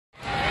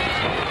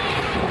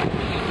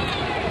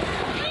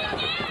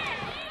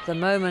the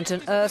moment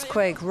an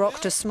earthquake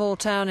rocked a small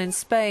town in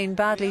Spain,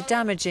 badly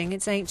damaging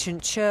its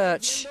ancient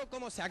church.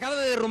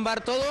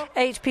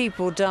 8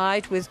 people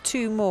died, with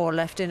 2 more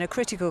left in a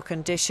critical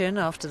condition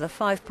after the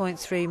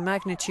 5.3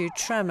 magnitude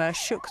tremor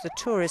shook the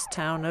tourist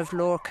town of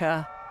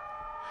Lorca.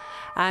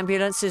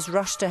 Ambulances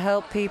rushed to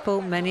help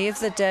people. Many of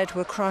the dead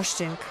were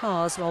crushed in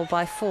cars or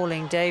by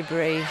falling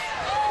debris.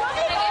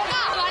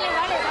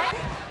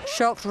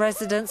 Shocked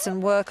residents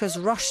and workers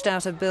rushed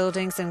out of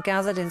buildings and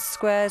gathered in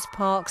squares,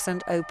 parks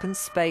and open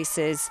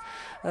spaces.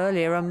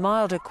 Earlier, a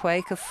milder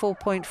quake of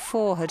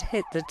 4.4 had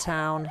hit the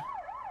town.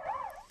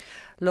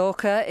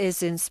 Lorca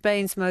is in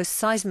Spain's most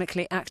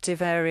seismically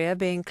active area,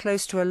 being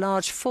close to a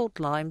large fault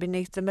line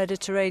beneath the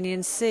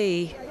Mediterranean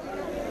Sea.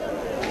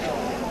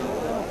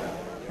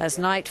 As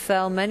night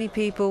fell, many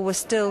people were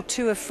still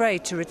too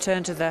afraid to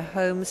return to their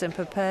homes and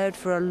prepared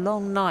for a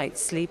long night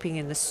sleeping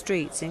in the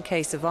streets in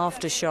case of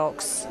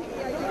aftershocks.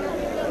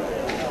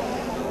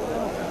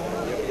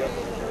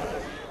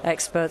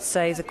 Experts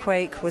say the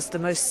quake was the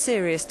most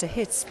serious to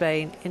hit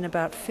Spain in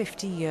about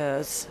 50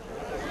 years.